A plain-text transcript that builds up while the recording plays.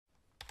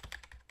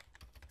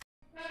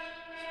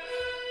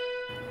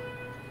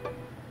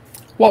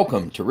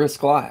Welcome to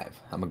Risk Live.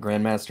 I'm a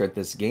Grandmaster at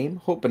this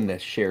game, hoping to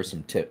share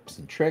some tips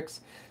and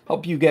tricks,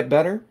 help you get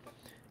better,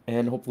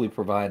 and hopefully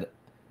provide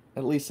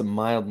at least some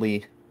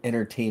mildly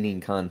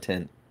entertaining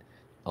content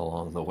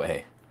along the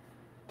way.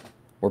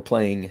 We're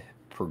playing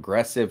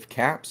Progressive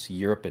Caps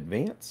Europe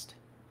Advanced.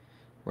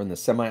 We're in the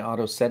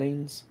semi-auto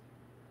settings.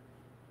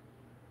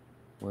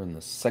 We're in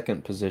the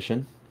second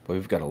position. But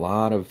we've got a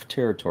lot of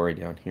territory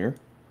down here,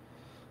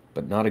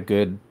 but not a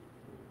good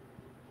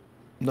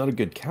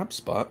cap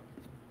spot.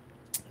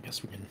 I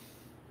guess we can...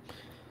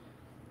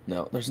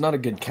 No, there's not a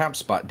good cap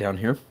spot down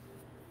here.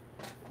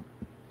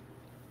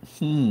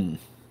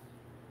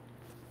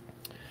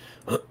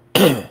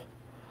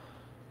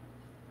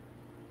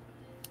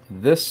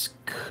 This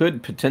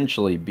could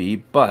potentially be,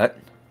 but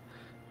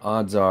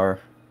odds are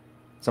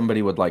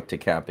somebody would like to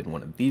cap in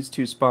one of these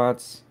two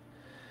spots.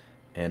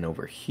 And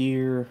over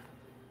here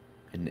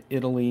in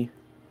Italy,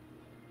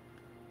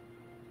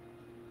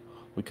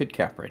 we could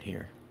cap right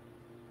here.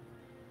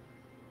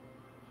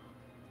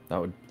 That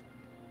would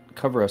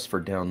cover us for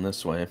down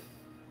this way.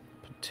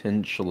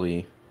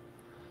 Potentially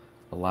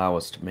allow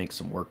us to make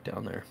some work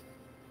down there.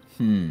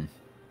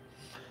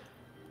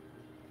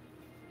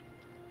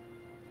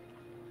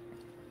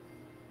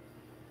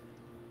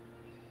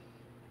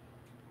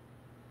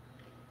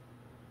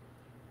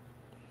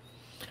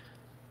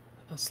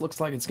 This looks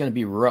like it's going to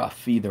be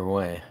rough either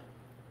way.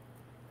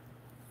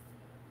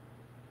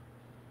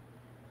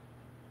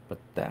 But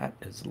that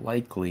is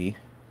likely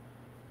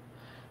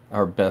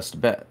our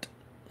best bet.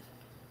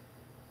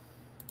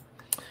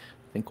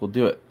 I think we'll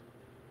do it.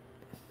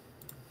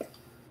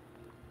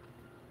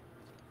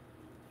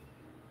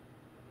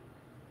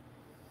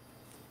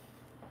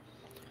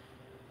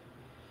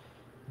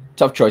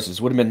 Tough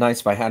choices. Would have been nice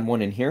if I had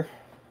one in here.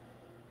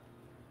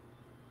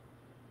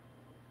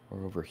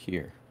 Or over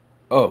here.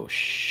 Oh,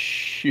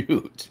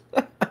 shoot.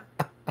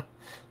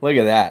 Look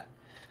at that.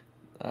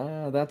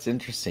 That's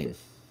interesting.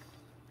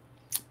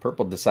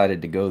 Purple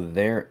decided to go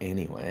there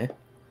anyway.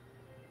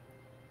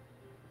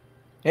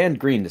 And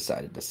green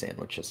decided to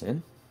sandwich us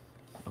in.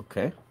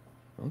 Okay.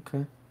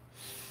 Okay.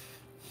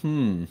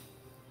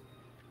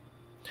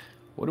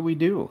 What do we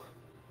do?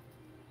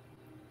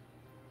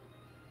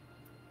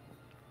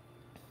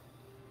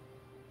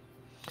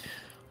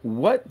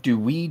 What do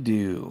we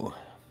do?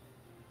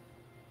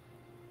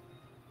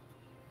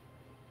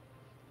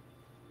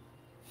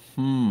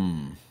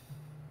 There's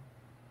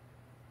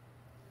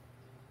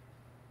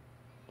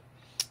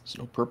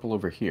no purple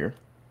over here.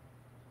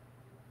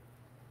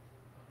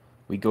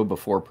 We go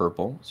before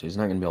purple, so he's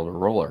not going to be able to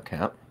roll our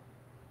cap.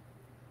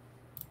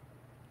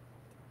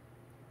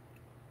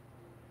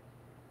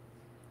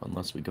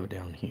 Unless we go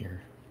down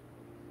here.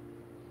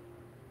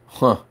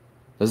 Huh.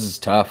 This is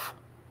tough.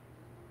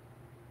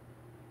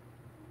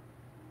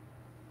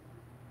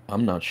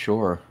 I'm not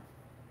sure.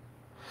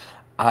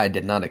 I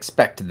did not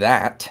expect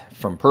that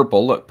from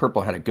purple. Look,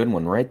 purple had a good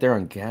one right there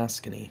on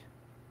Gascony.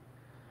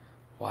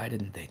 Why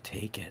didn't they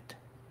take it?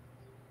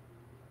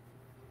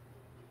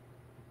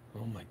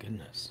 Oh my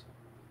goodness.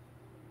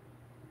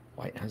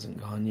 White hasn't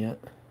gone yet.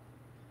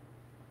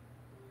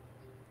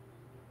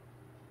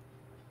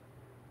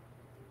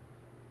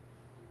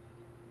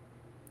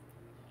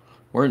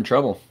 We're in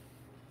trouble,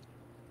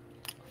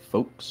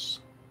 folks.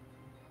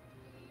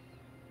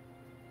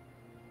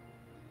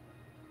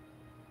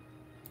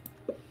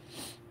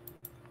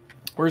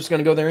 We're just going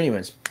to go there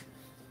anyways.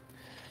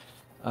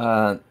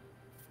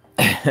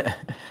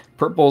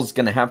 Purple's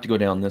going to have to go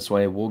down this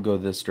way. We'll go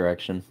this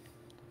direction.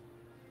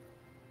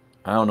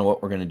 I don't know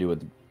what we're going to do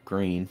with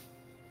green.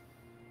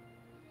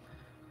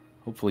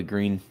 Hopefully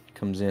green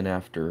comes in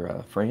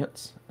after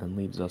France and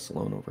leaves us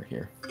alone over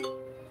here.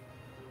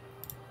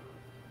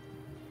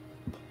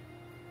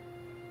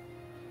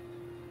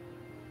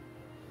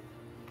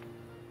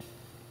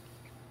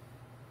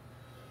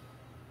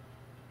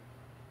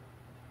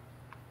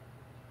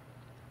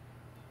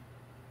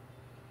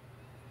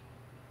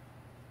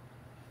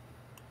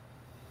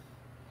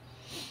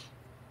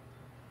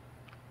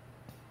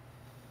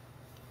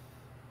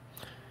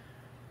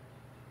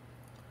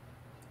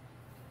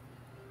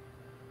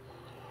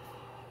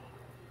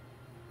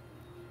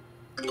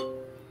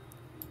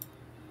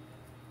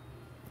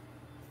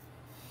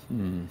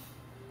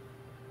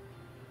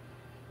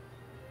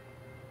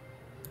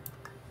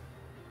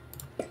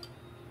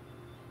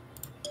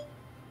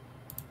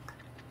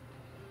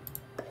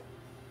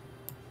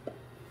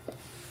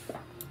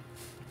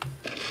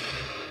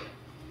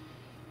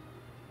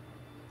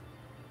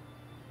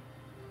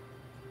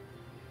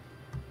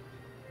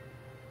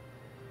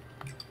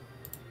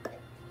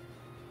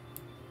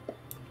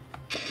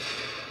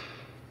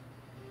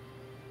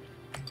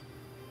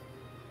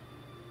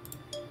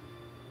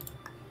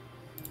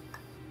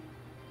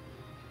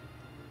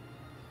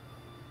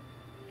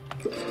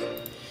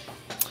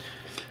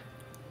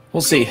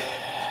 We'll see.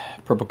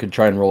 Purple could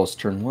try and roll us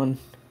turn one.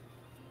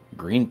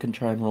 Green can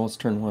try and roll us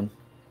turn one.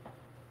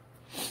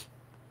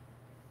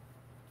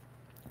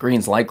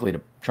 Green's likely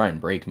to try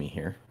and break me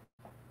here,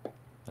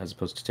 as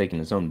opposed to taking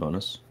his own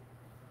bonus.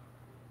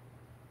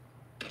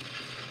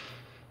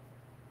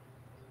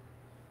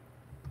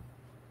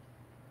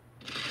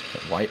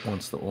 White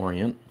wants the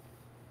Orient.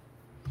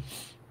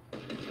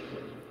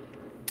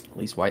 At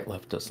least white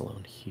left us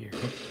alone here.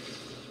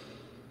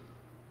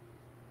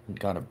 And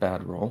got a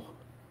bad roll.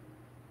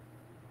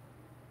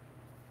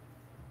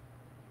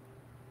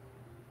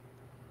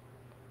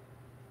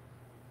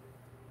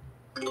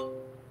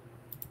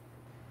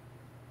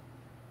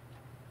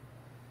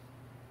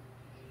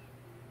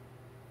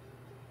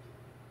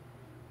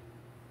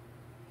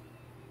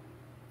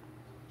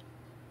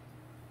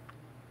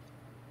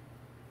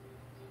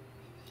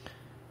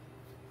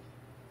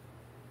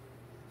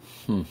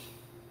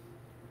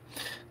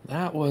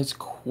 That was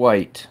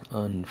quite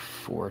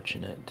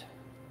unfortunate.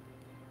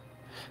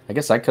 I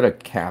guess I could have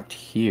capped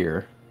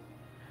here.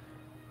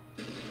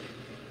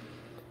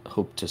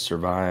 Hoped to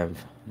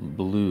survive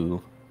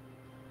blue.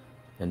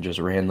 And just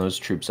ran those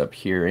troops up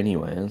here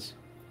anyways.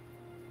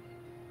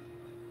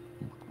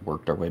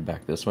 Worked our way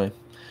back this way.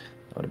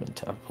 That would have been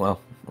tough.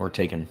 Well, we're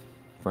taking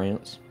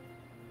France.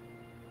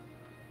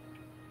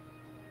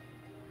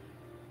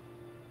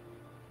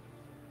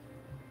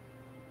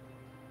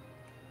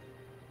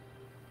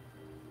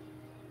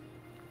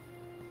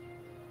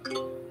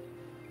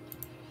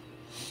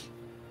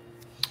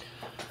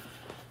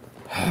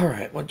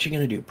 Alright, what you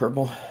gonna do,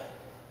 purple?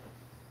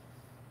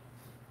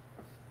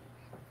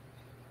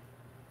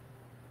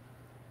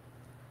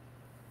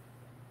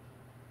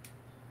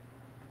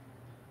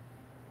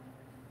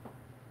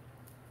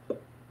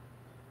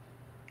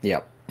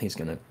 Yep, he's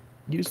gonna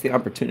use the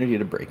opportunity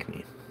to break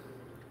me.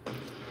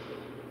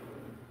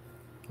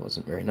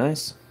 Wasn't very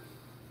nice.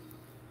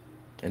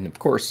 And of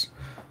course,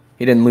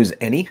 he didn't lose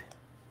any.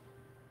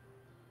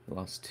 He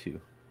lost 2.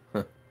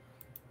 Huh.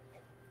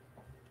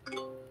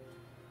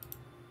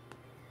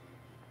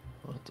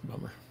 Well, that's a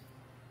bummer.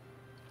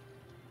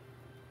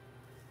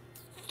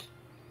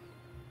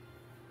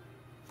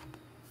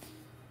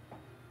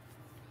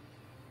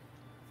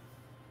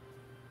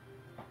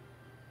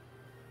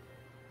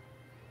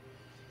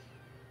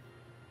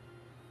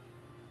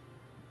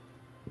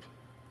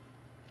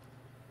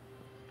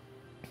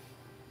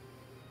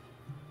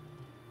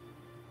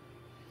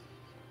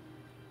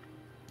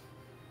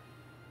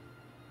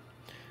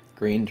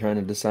 Green trying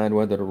to decide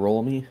whether to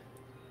roll me.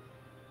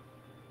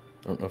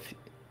 I don't know if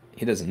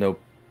he doesn't know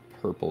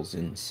purple's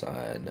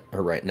inside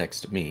or right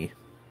next to me.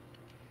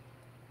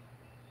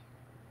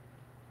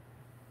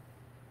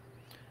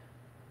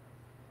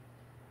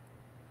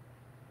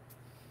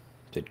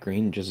 Did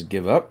green just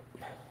give up?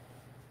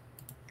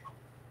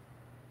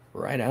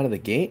 Right out of the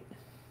gate?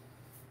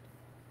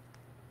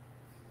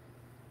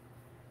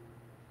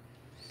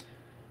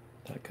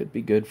 That could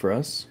be good for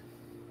us.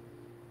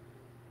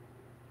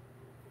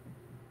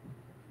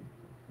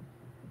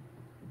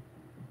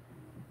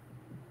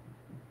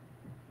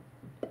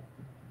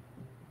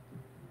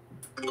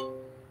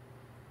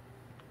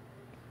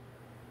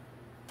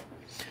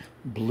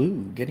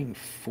 Blue getting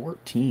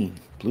 14.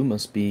 Blue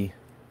must be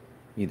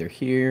either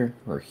here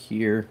or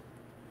here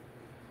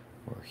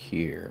or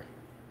here.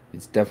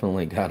 It's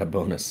definitely got a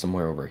bonus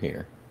somewhere over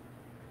here.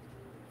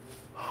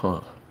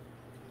 Huh.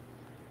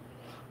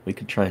 We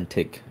could try and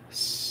take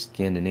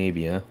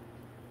Scandinavia.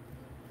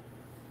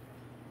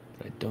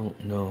 But I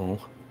don't know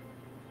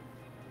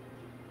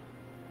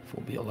if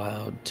we'll be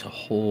allowed to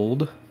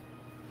hold.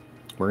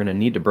 We're going to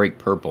need to break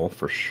purple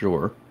for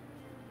sure.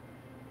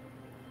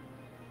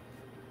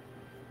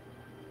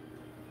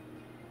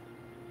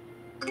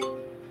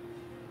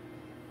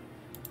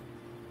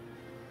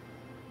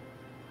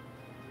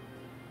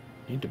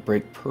 Need to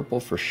break purple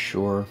for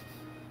sure.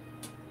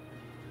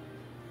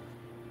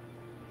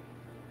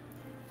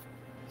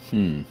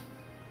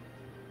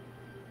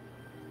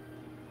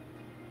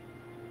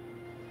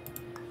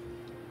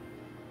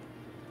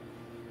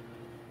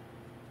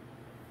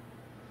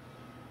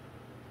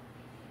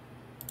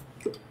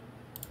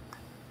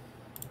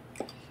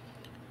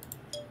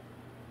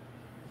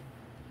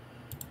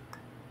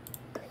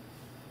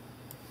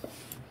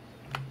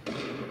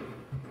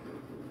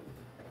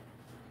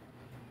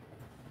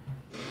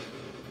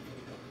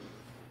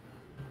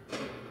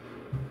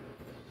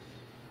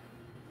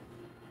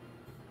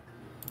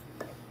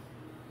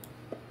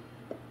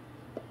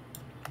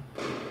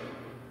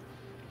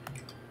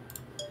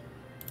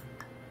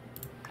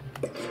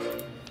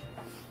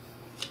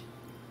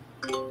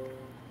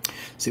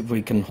 See if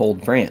we can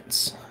hold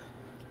France.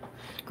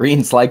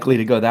 Green's likely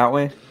to go that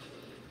way,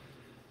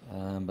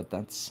 but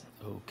that's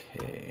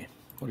okay.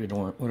 What did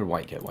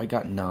white get? White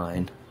got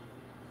 9.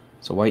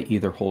 So white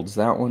either holds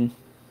that one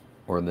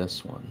or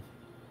this one.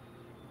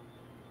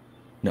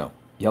 No,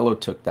 yellow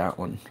took that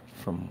one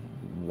from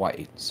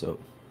white, so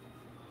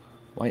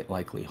white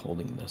likely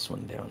holding this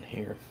one down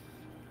here.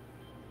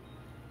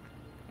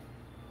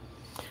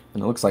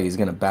 And it looks like he's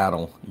going to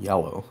battle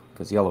yellow,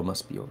 because yellow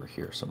must be over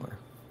here somewhere.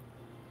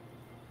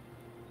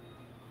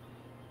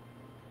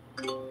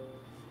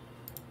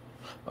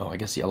 Oh, I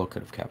guess yellow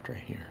could have capped right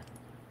here.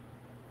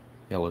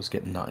 Yellow's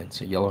getting 9,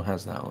 so yellow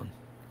has that one.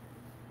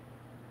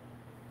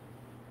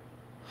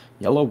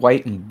 Yellow,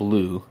 white, and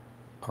blue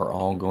are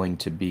all going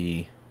to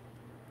be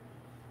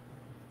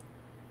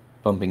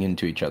bumping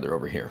into each other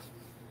over here.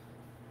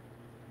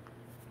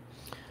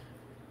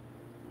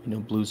 You know,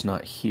 blue's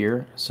not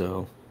here,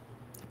 so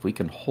if we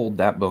can hold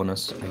that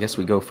bonus, I guess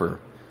we go for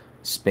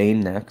Spain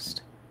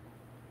next.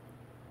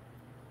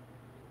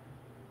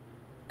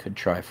 Could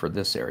try for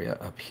this area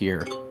up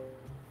here,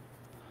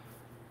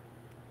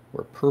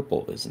 where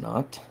purple is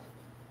not.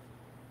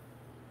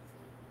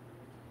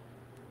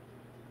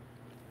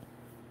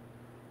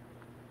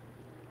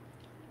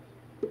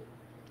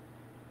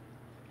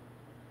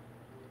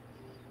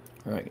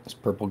 Alright, is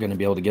purple going to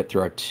be able to get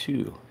through our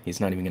 2? He's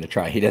not even going to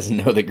try. He doesn't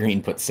know that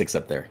green put 6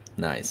 up there.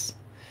 Nice.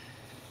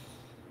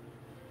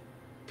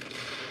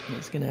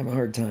 He's going to have a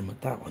hard time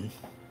with that one.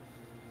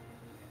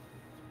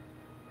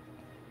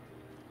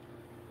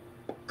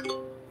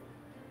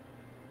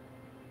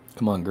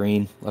 Come on,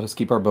 green. Let us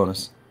keep our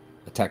bonus.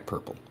 Attack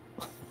purple.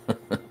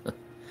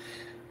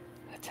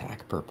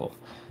 Attack purple.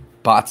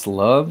 Bots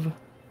love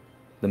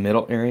the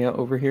middle area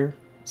over here,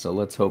 so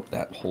let's hope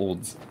that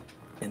holds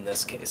in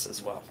this case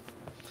as well.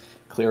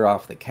 Clear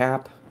off the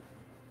cap.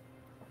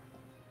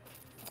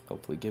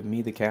 Hopefully give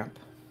me the cap.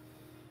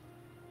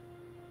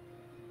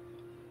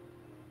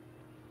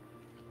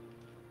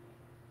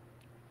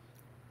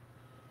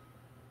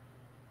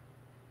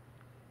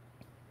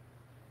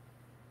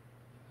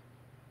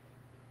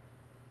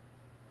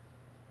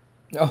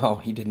 Oh,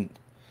 he didn't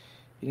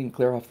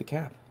clear off the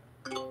cap.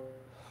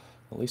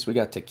 At least we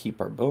got to keep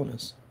our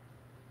bonus.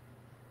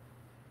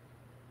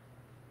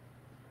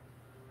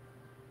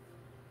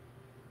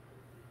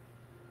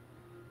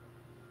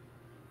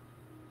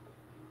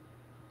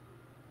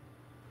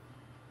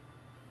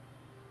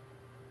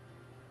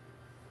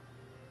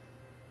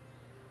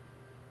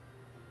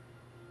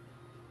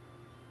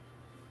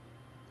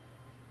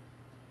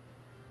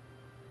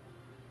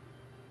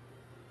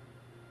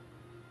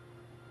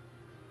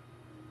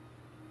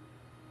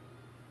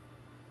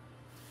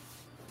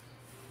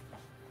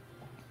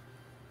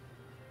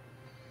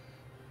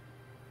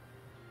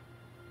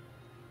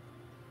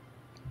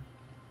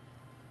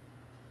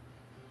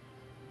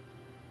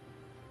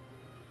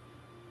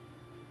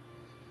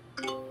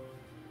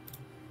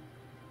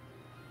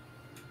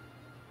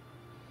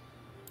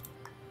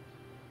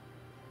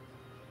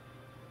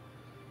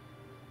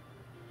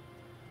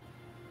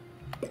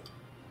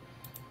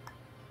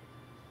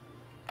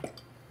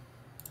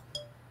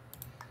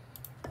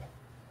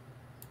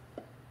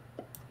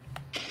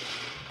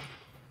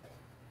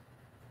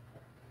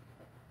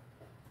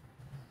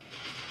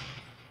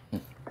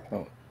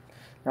 Oh,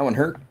 that one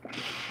hurt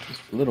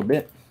just a little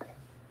bit.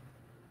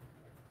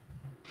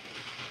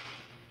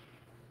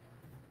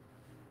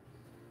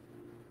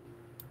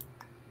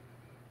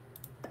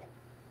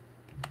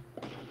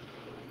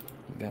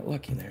 Got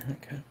lucky there,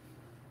 okay.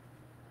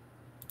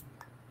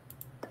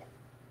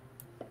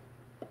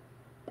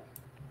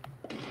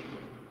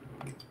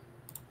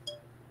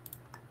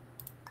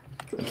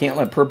 I can't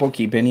let purple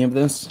keep any of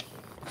this.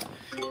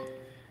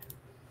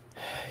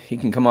 He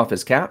can come off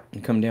his cap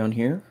and come down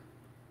here.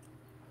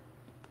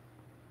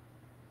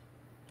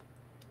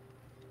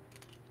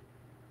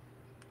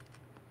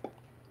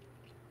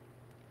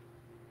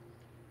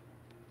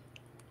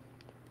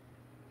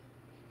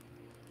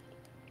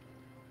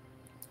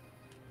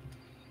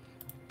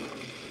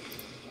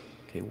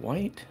 Okay,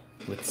 white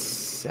with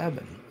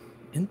 7.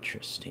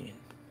 Interesting.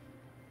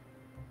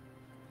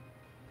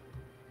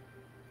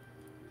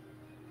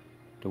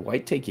 Did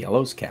white take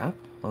yellow's cap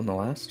on the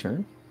last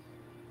turn?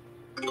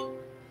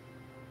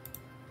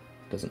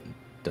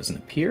 Doesn't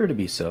appear to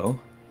be so.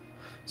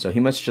 So he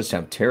must just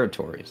have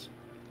territories.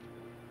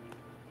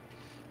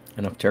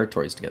 Enough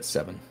territories to get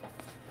 7.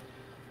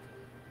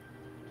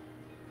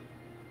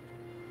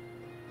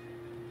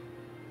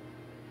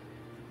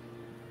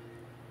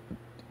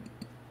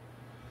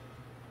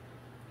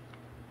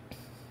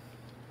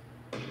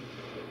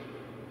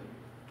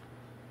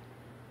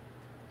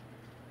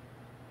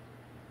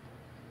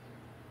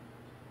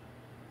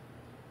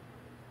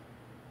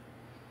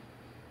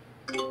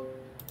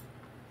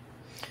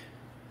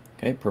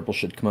 Okay, purple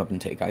should come up and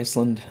take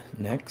Iceland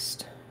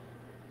next.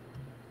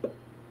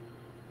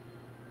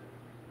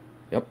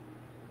 Yep.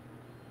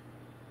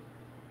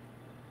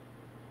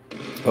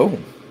 Oh.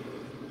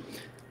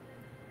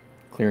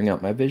 Clearing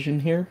out my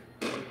vision here.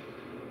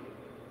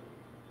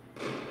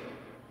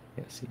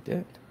 Yes, he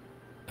did.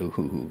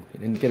 Ooh, he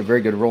didn't get a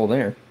very good roll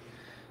there.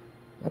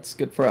 That's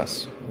good for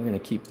us. We're going to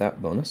keep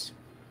that bonus.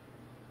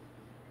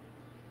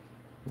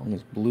 As long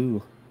as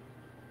blue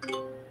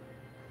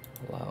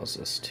allows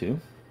us to.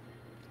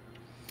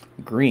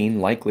 Green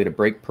likely to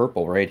break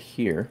purple right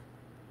here.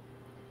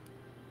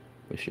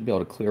 We should be able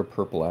to clear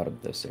purple out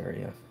of this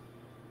area.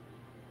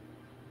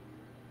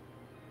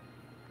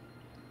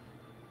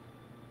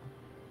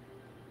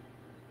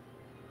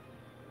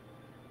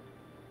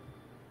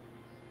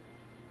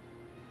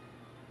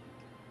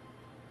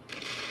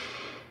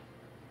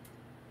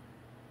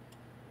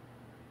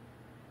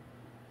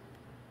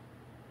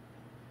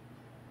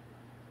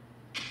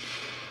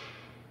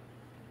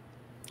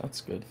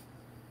 That's good.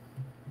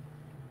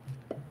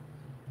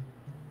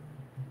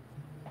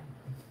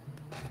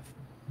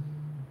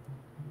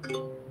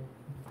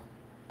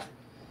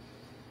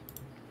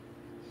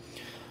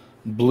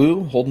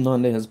 Blue holding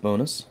on to his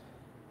bonus.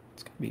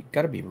 It's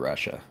gotta be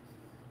Russia.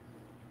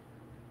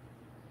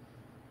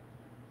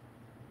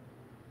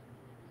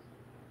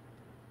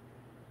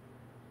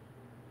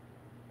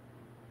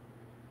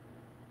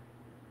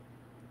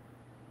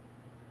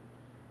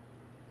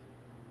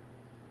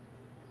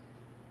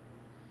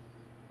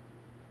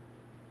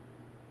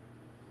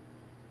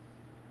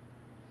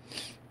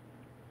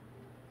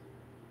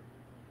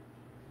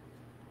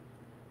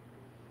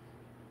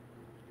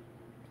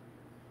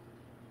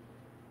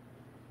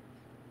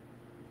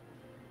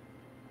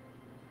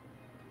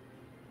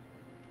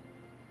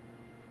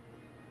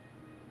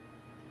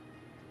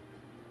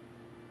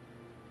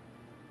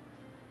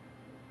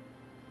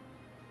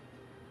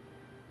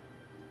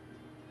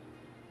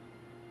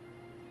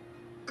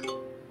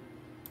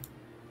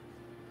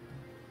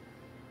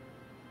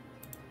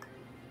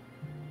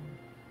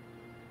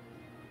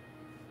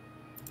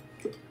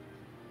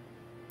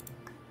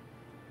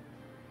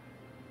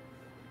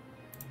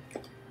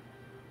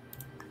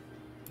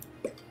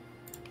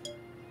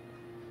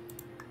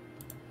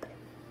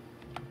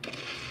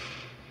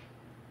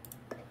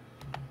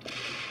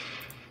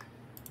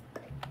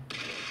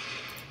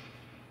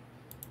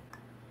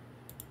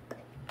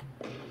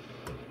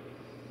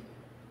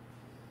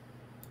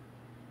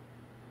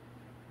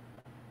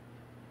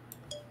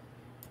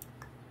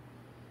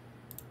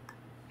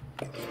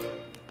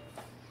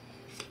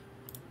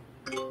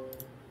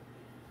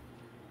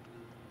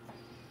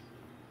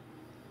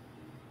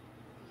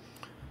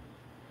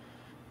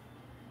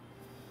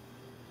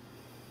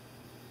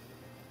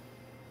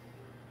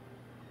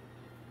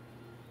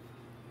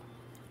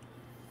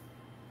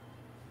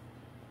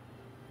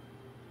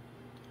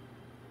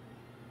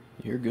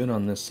 You're good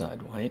on this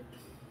side, White.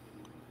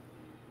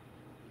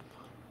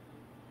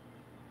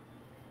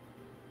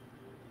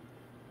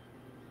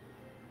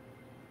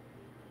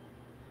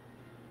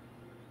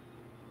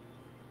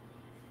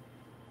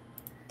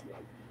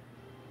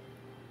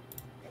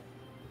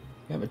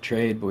 We have a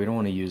trade, but we don't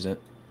want to use it.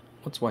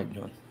 What's White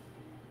doing?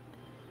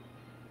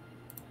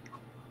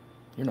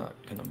 You're not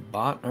gonna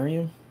bot, are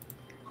you?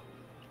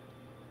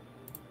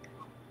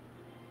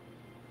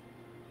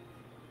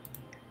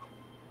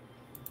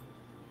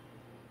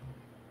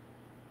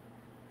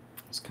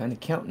 I was kind of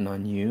counting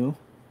on you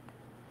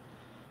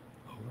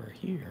over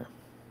here.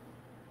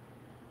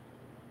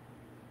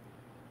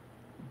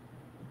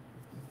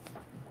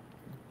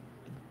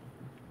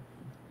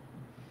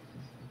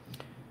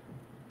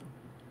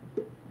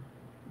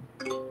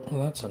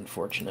 Well, that's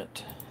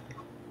unfortunate.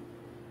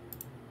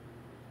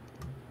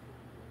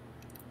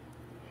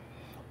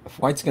 If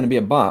White's going to be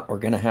a bot, we're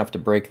going to have to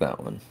break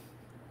that one.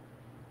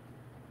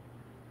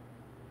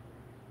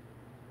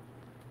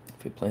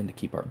 If we plan to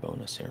keep our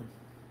bonus here.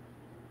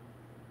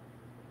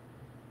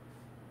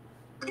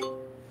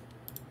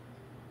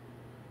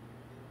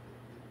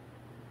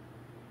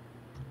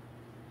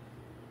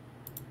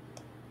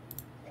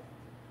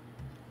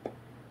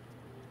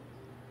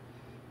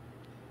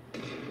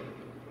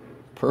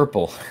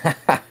 Purple.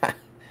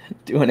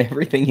 Doing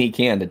everything he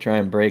can to try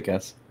and break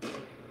us.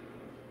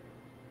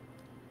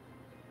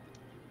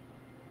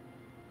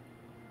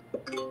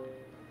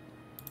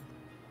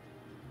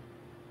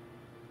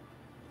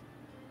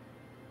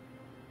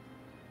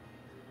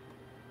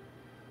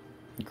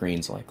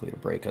 Green's likely to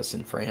break us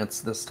in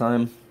France this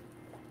time.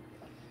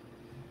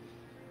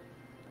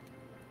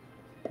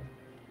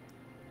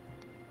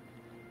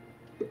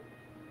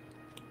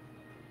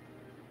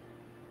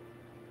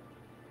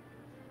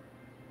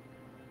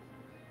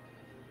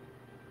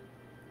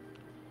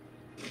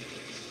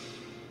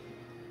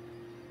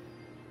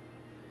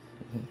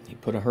 He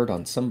put a hurt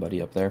on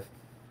somebody up there.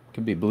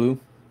 Could be blue.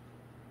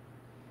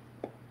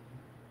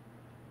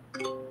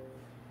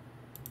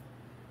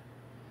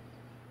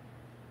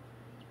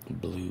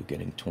 Blue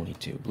getting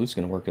 22. Blue's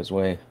going to work his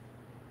way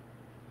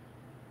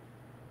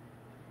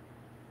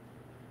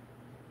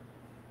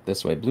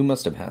this way. Blue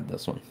must have had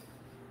this one.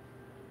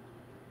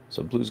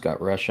 So blue's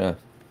got Russia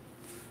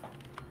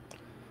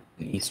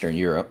and Eastern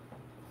Europe.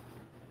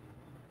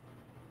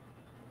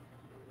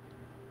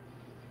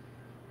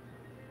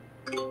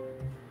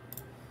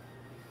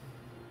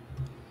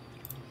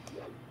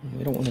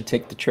 We don't want to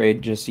take the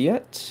trade just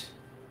yet.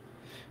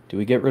 Do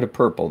we get rid of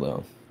purple,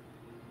 though?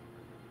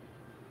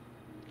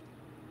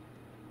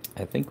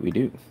 I think we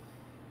do.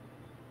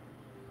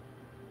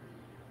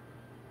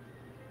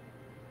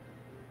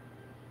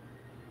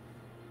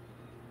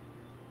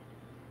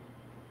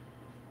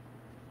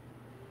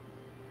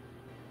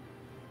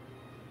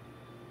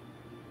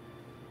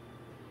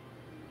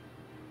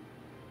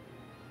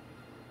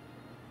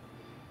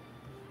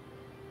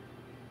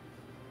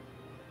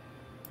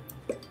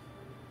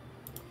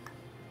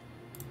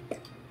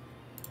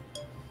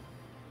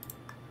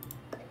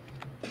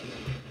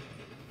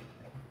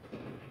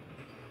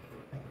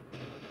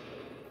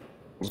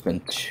 It's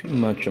been too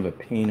much of a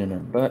pain in our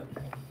butt.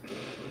 I'm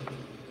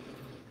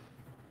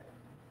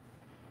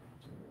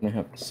gonna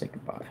have to say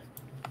goodbye.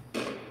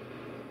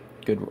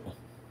 Good roll.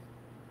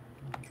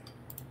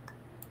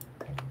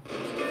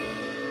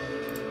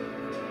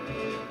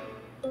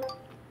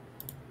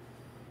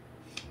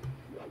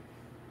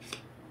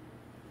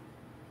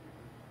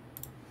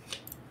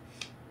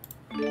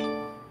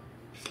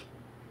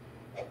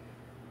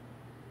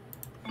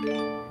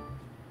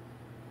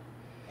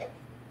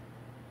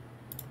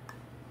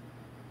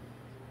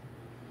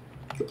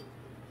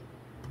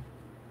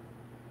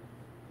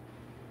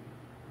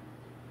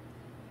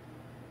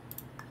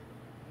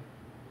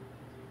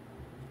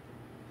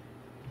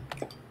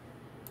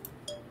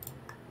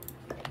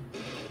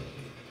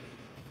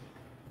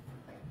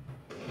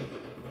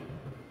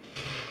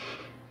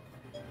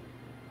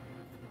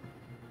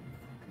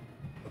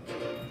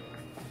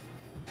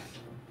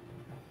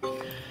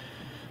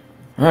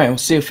 Alright, we'll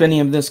see if any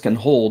of this can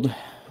hold.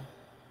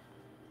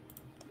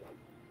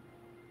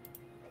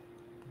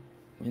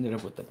 We ended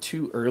up with the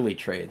 2 early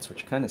trades,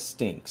 which kind of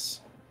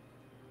stinks.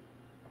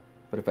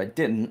 But if I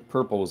didn't,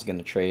 purple was going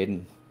to trade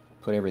and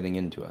put everything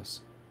into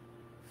us.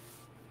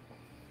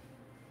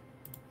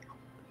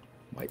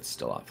 White's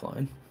still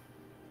offline.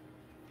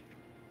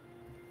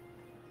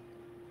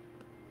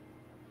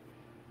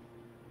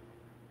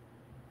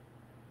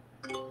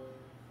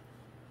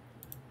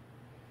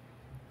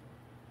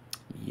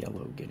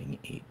 Yellow getting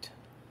 8.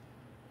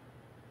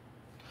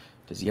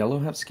 Does yellow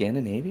have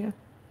Scandinavia?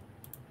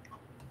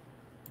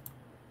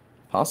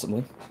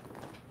 Possibly.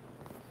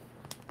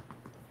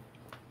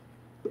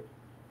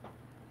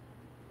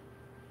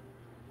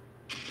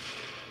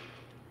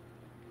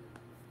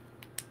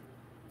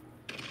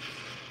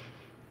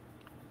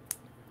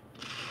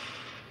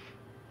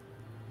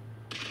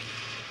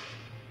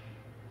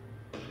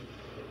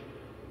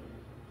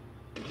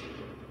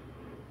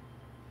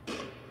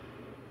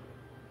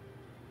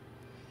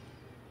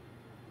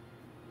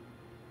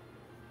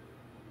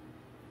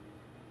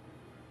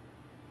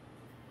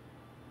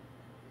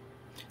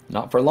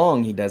 Not for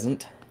long, he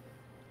doesn't.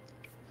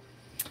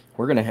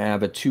 We're going to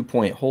have a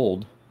 2-point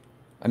hold.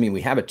 I mean,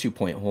 we have a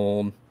 2-point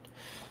hold,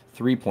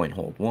 3-point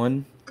hold.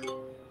 1,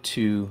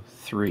 2,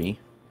 3.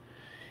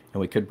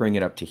 And we could bring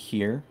it up to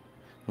here,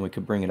 and we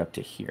could bring it up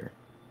to here.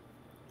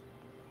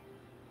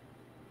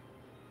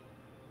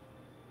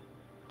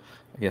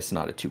 I guess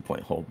not a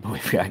 2-point hold, but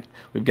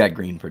we've got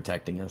green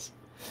protecting us.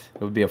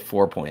 It would be a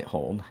 4-point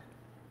hold.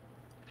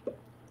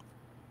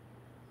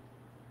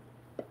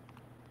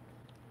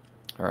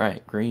 All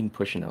right, green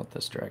pushing out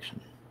this direction.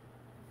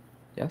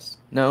 Yes?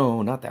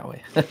 No, not that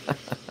way.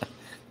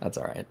 That's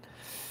all right.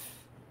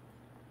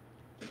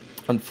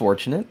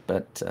 Unfortunate,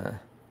 but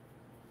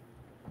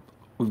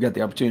we've got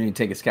the opportunity to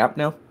take a scalp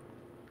now.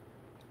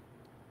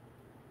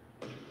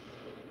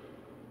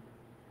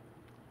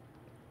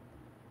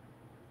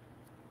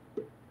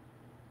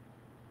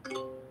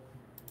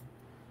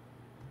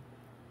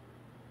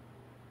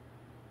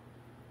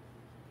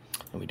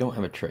 And we don't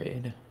have a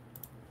trade.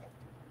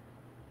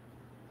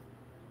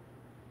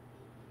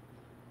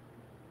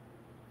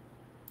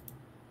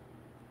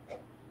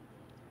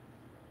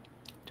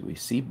 Do we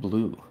see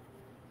blue?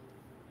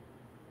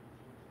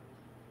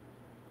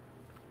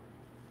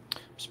 I'm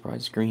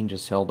surprised green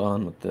just held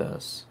on with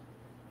this.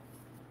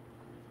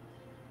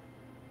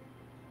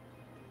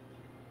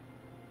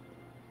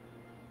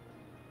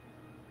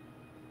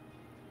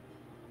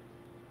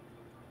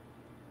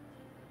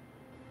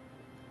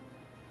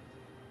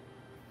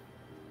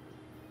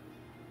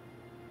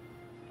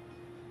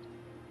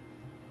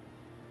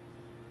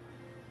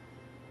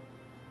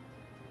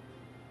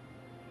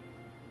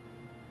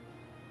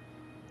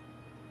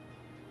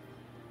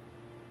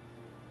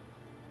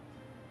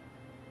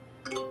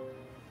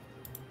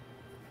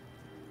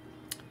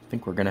 I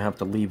think we're going to have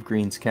to leave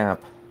green's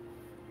cap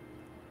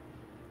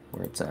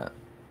where it's at.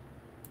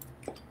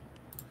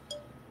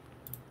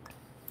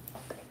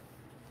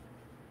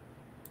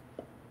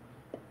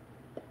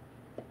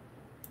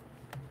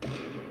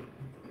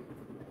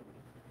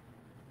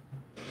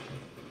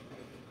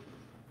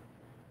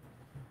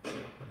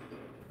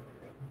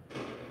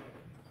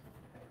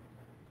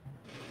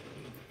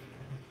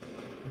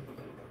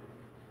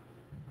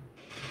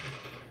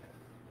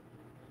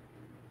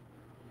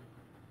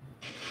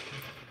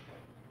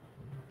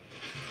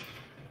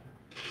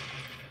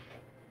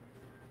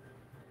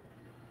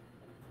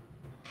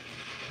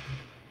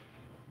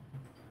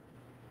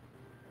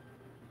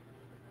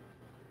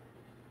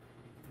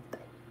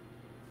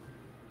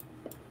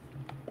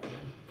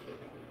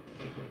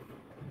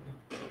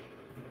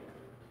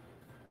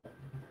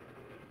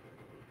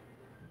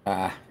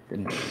 Ah,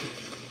 didn't.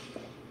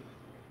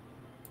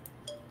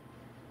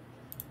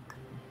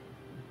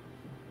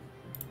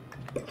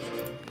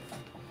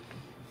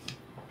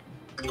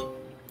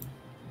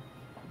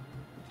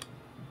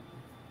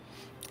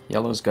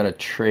 Yellow's got a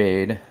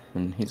trade,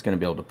 and he's going to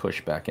be able to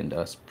push back into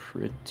us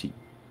pretty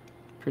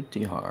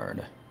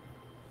hard.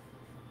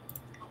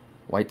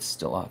 White's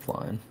still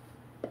offline.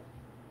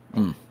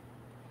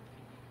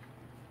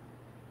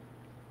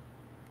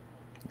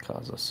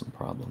 Cause us some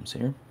problems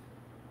here.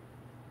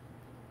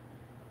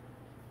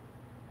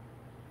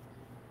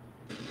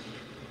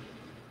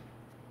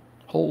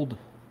 Hold.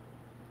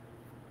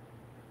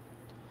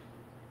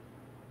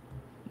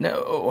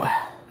 No,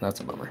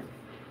 that's a bummer.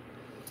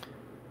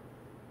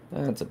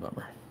 That's a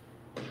bummer.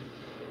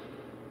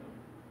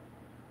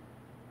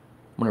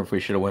 Wonder if we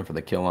should have went for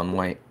the kill on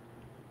white.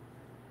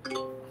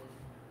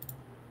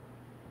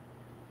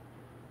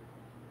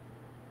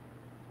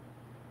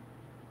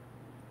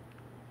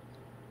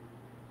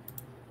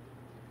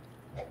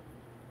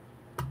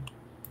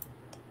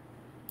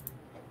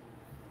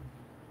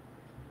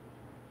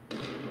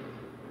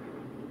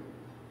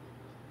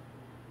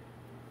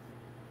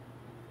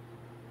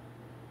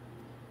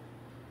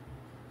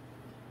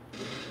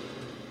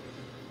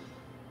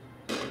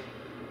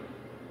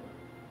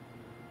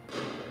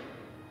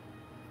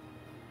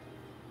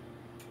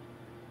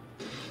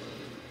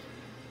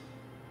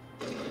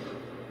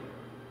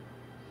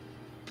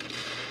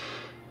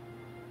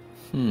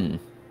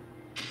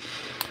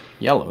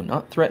 Yellow,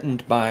 not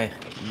threatened by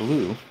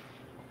blue.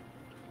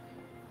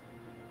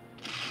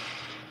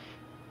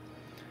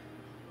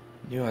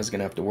 Knew I was going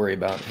to have to worry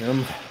about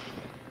him.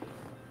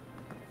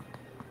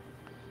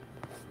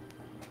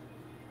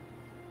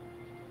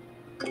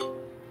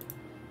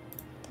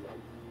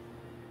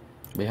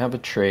 We have a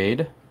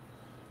trade.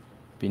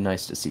 Be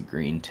nice to see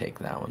green take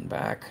that one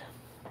back.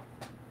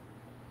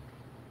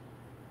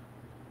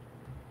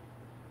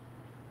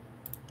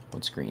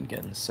 What's green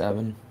getting?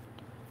 7.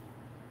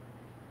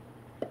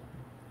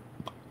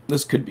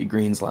 This could be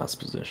green's last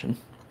position.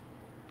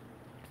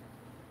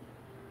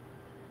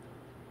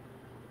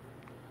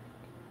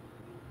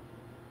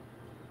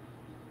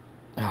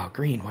 Oh,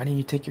 green, why didn't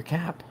you take your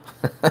cap?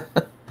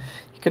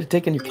 You could have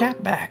taken your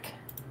cap back.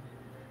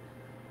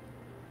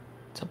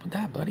 What's up with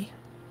that, buddy?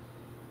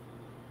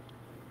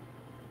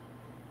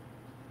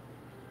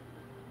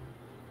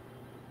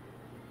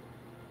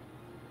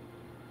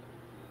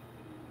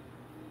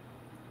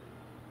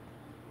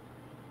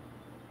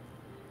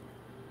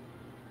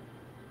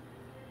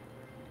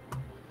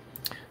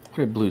 What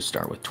did blue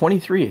start with?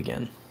 23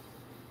 again.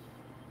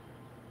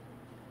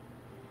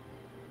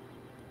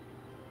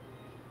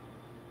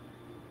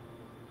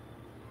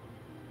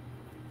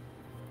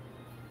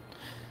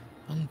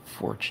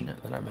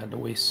 Unfortunate that I've had to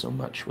waste so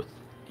much with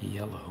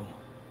yellow.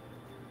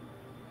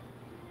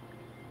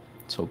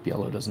 Let's hope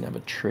yellow doesn't have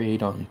a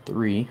trade on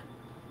 3.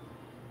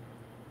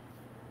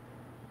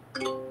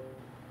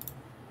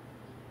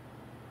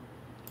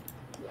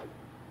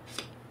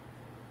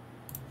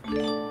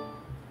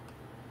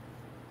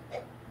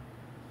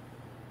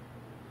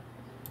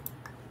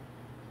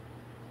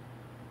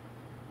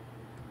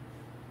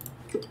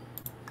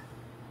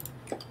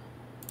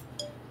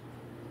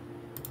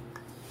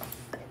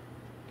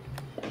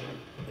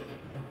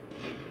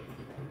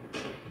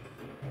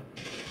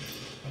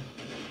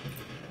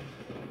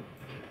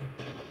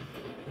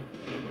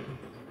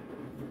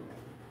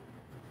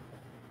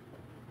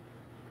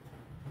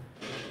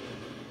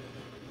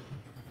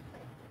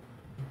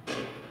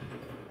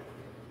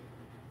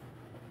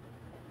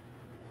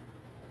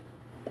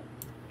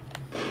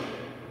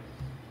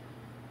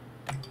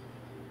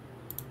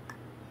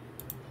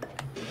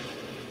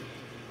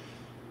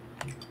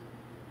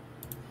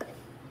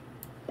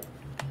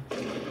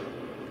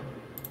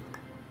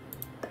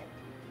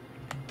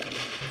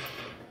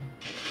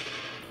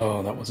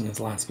 Oh, that wasn't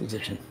his last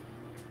position.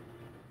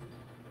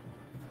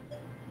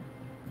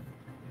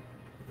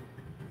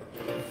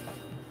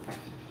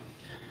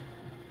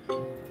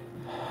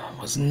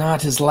 Was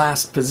not his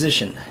last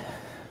position,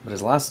 but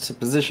his last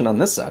position on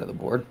this side of the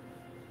board.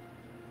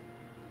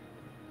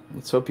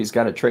 Let's hope he's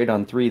got a trade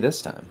on 3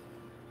 this time.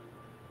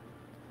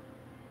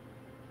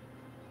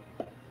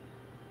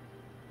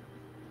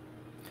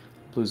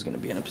 Blue's going to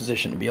be in a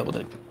position to be able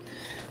to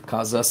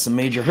cause us some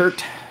major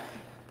hurt.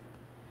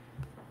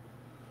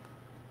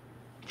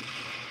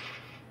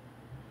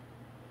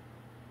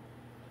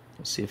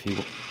 We'll see if he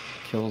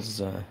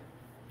kills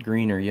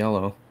green or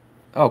yellow.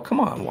 Oh, come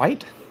on,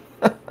 white.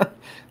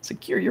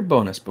 Secure your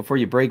bonus before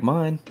you break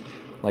mine.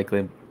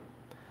 Likely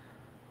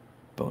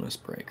bonus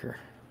breaker.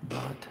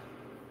 But,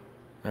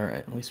 alright,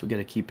 at least we get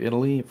to keep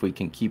Italy if we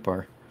can keep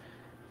our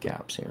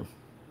gaps here.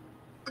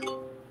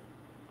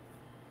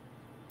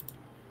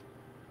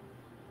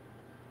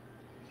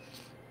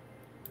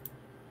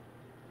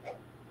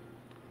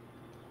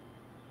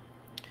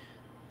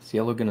 Is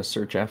yellow going to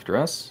search after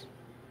us?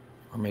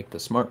 Or make the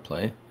smart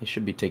play? He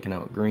should be taking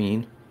out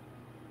green.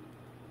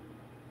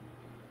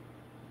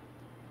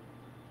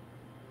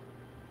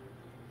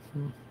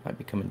 Might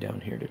be coming down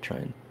here to try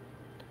and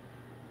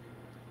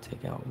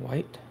take out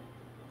white.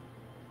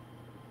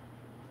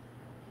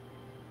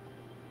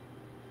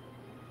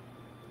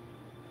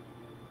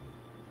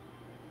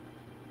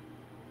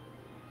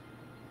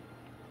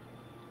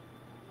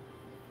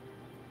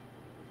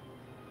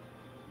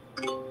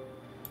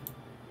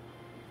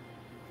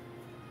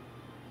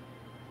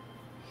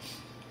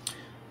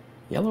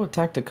 Yellow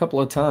attacked a couple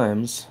of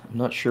times. I'm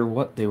not sure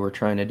what they were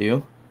trying to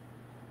do.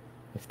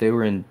 If they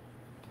were in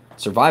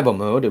survival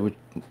mode, it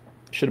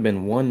should have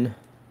been 1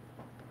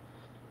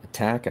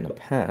 attack and a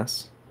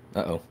pass.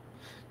 Uh-oh.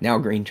 Now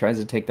green tries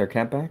to take their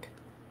cap back?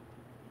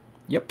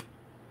 Yep.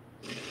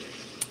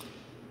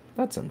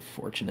 That's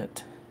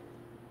unfortunate.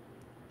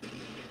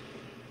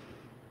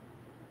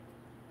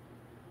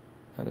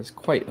 That is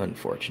quite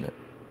unfortunate.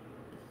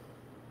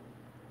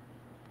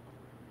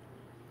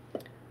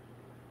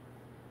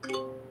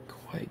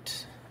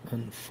 Quite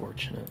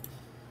unfortunate.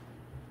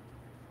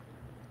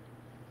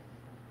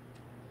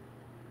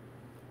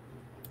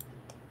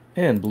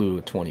 And blue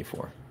at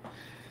 24.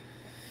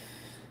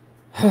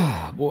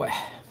 Ah, boy.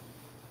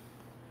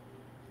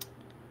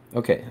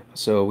 Okay,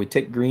 so we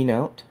take green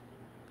out.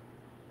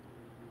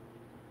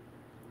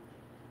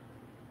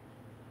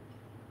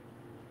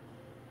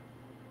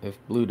 If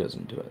blue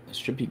doesn't do it, this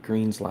should be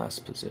green's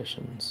last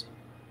positions.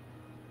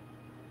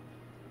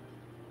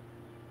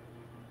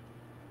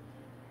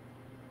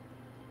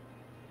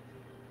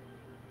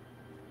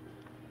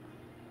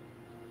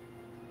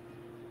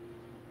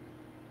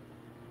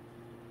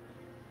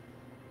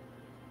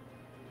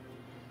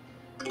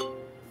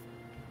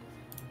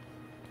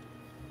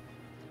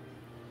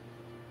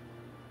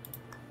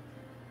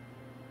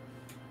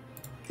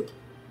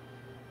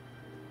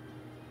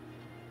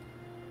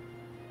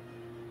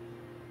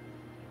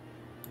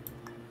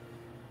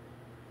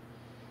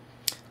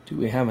 Do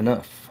we have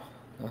enough?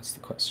 That's the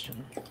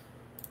question.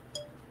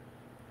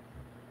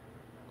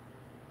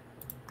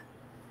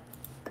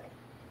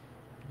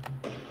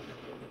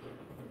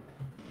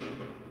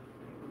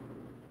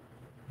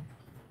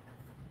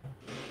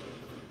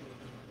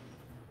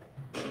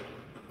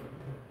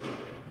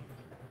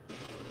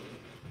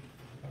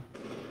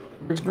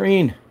 Where's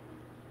green?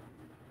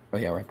 Oh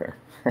yeah, right there.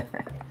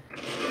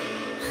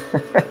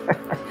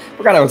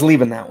 Forgot I was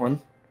leaving that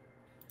one.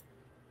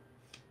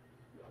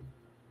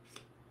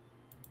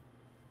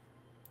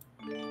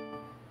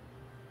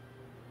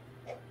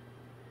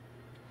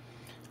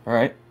 All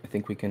right, I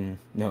think we can,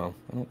 no,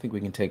 I don't think we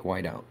can take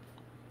white out.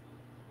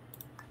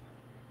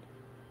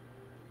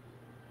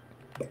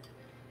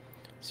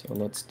 So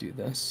let's do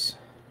this.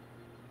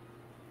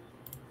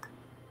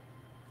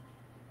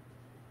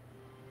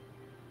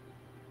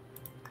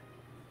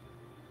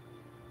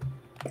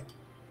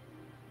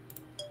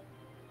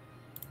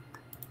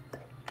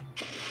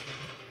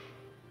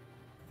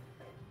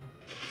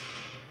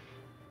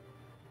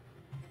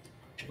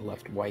 Should have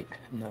left white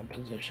in that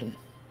position.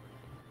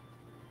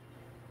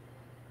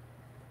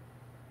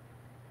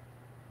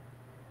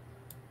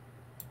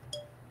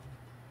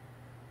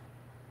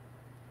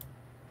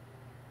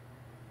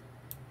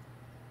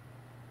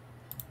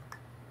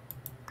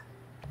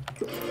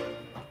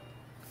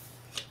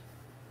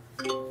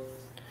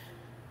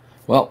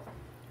 Well,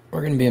 we're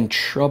going to be in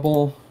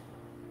trouble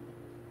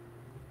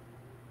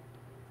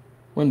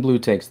when blue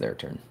takes their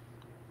turn.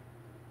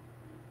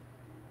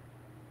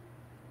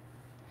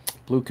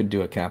 Blue could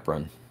do a cap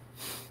run.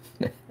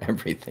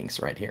 Everything's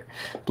right here.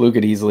 Blue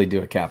could easily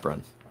do a cap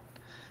run.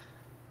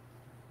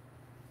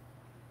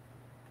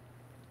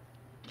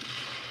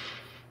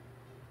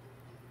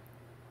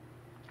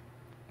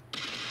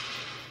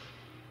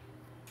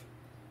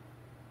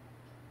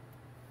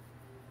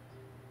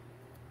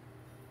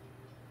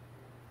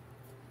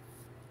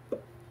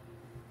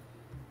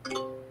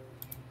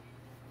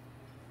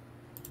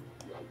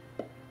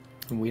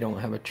 We don't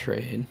have a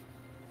trade.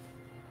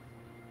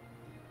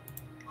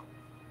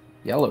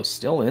 Yellow's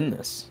still in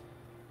this.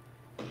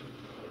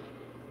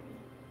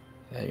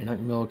 Yeah, you're not going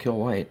to be able to kill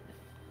white.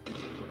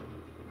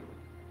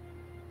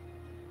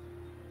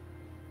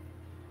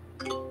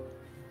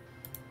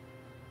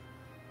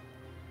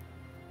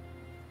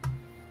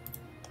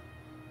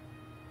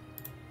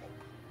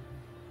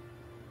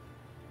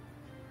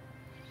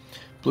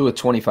 Blue with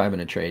 25 in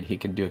a trade. He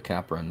can do a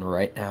cap run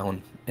right now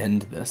and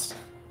end this.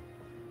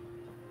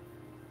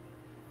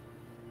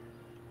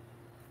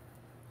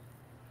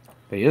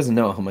 But he doesn't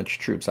know how much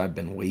troops I've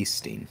been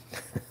wasting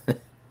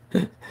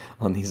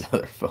on these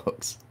other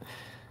folks.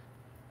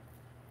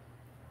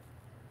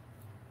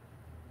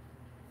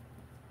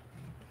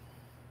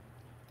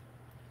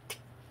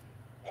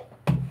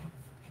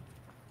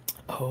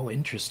 Oh,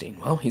 interesting.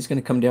 Well, he's going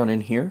to come down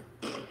in here.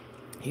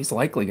 He's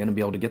likely going to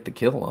be able to get the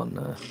kill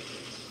on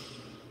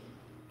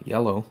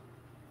yellow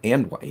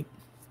and white.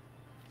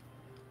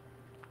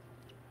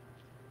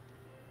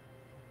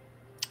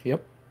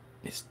 Yep.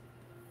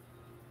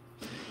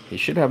 He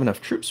should have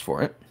enough troops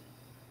for it.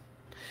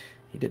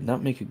 He did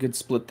not make a good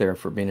split there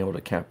for being able to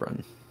cap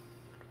run.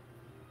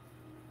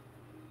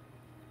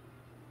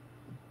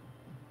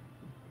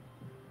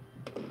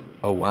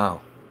 Oh,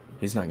 wow.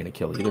 He's not going to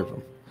kill either of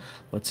them.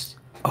 Let's...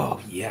 Oh,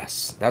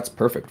 yes. That's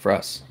perfect for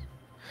us.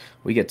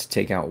 We get to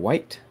take out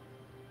white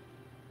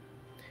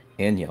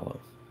and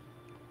yellow.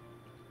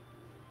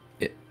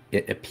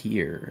 It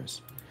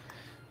appears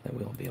that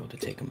we'll be able to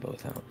take them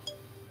both out.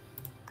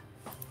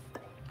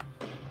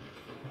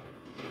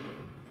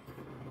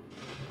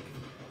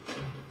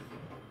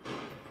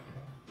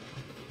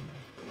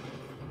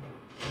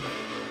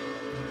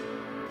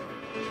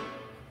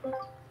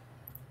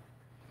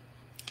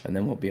 And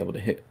then we'll be able to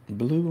hit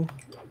blue.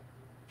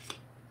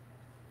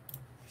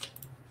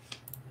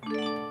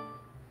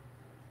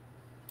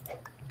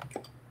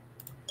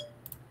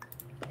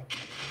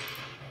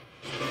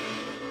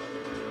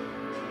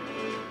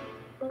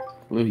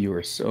 Blue, you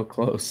were so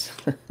close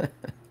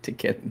to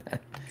getting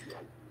that.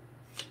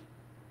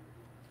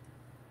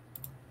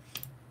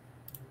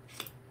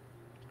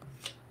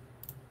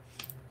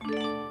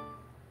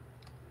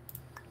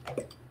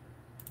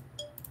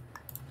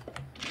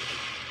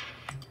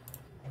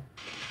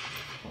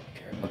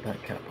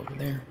 That cap over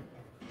there.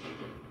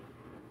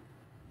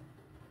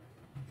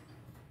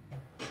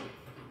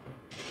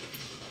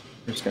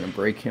 We're just going to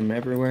break him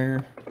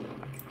everywhere.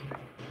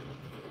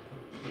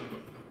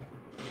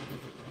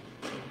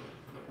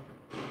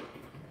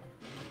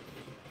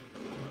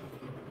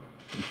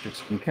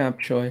 Interesting cap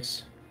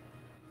choice.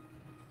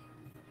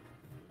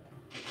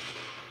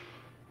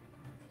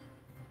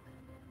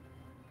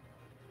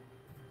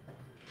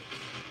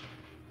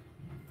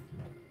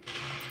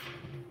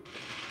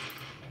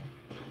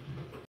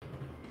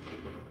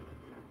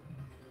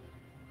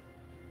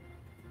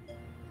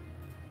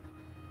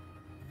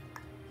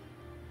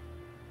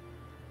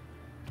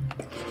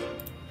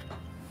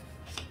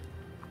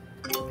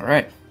 All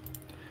right.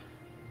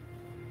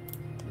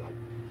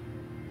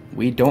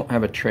 We don't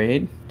have a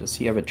trade. Does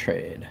he have a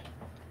trade?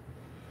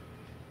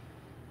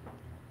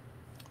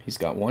 He's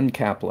got 1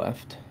 cap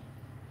left.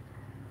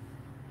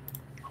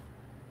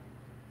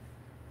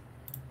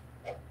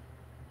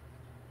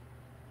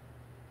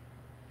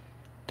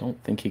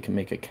 Don't think he can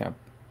make a cap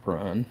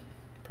run.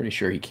 Pretty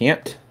sure he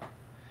can't.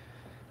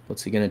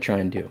 What's he going to try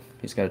and do?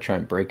 He's got to try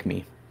and break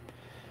me.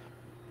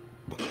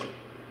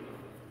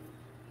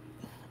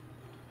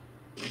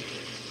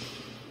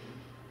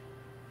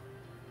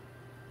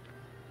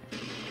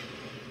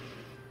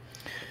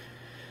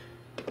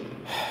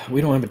 We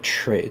don't have a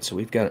trade, so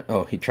we've got...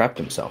 Oh, he trapped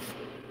himself.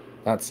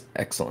 That's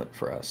excellent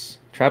for us.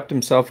 Trapped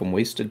himself and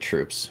wasted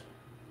troops.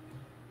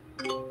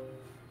 How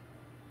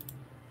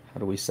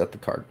do we set the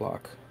card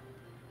block?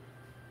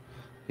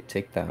 We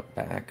take that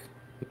back.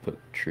 We put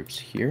troops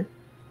here.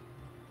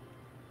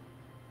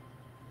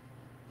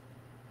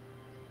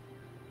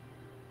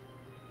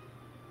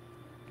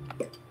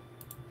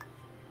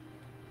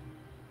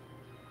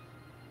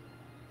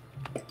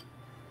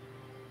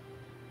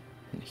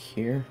 And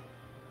here.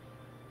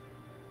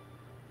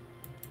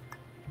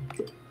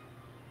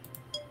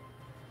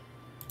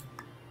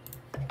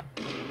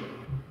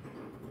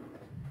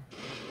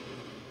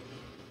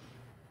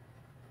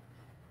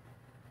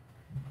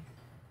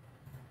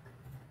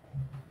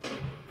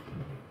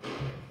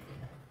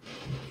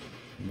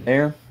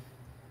 There.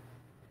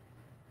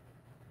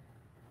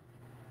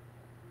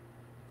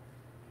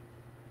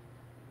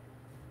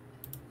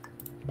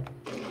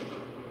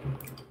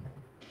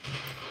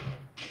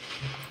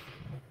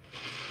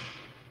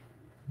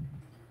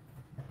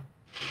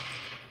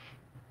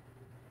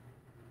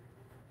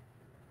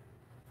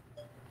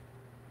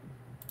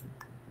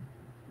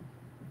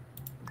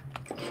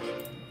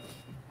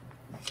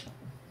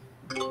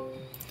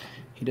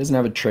 He doesn't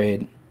have a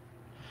trade.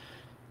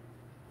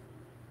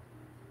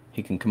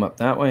 He can come up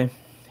that way.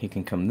 He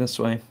can come this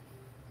way.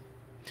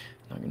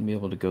 Not going to be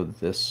able to go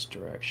this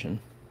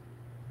direction.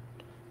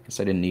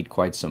 Guess I didn't need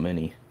quite so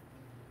many. He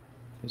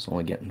was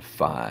only getting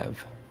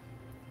 5.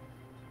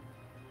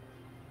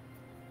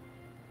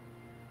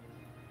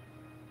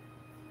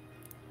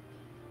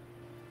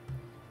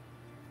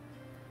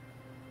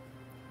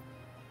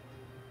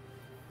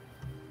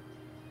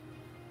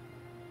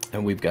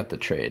 And we've got the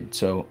trade.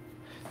 So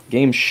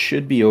game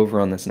should be over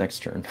on this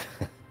next turn.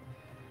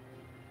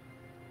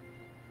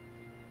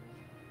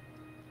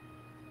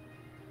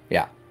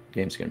 Yeah,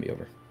 game's going to be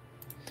over.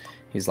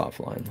 He's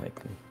offline,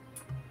 likely.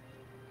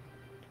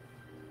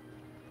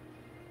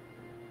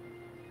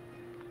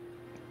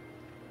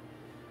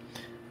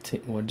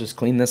 We'll just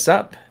clean this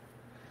up.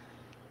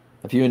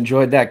 If you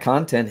enjoyed that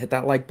content, hit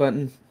that like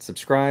button,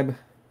 subscribe.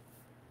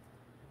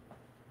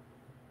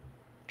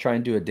 Try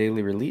and do a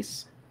daily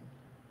release.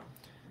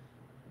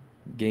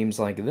 Games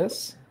like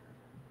this.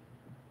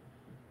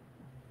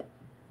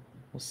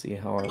 We'll see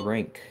how our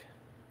rank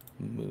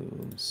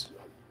moves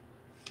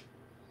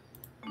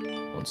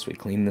once we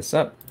clean this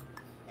up.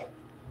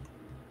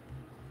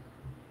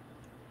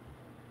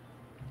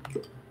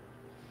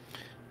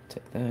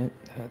 Take that.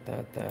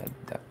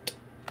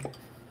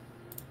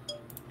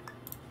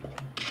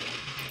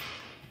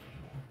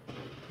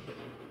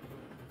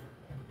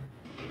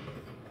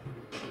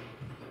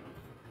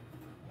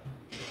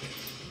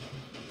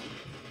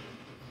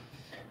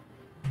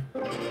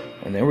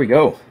 And there we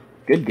go.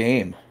 Good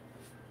game.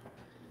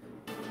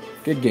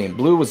 Good game.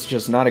 Blue was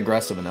just not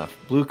aggressive enough.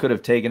 Blue could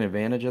have taken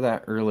advantage of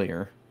that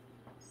earlier.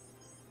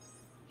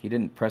 He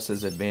didn't press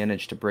his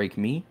advantage to break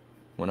me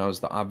when I was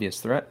the obvious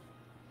threat.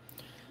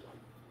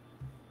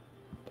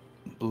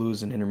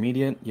 Blue's an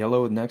intermediate.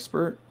 Yellow an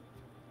expert.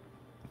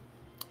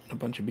 And a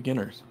bunch of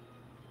beginners.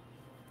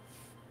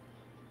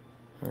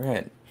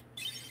 Alright.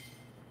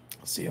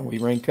 Let's see how we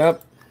rank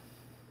up.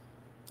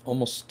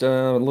 Almost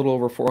a little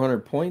over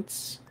 400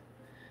 points.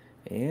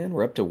 And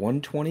we're up to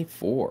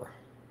 124.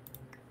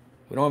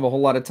 We don't have a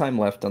whole lot of time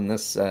left on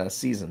this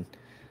season,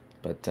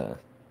 but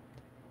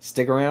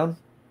stick around,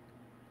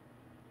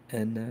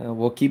 and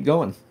we'll keep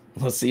going.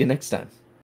 We'll see you next time.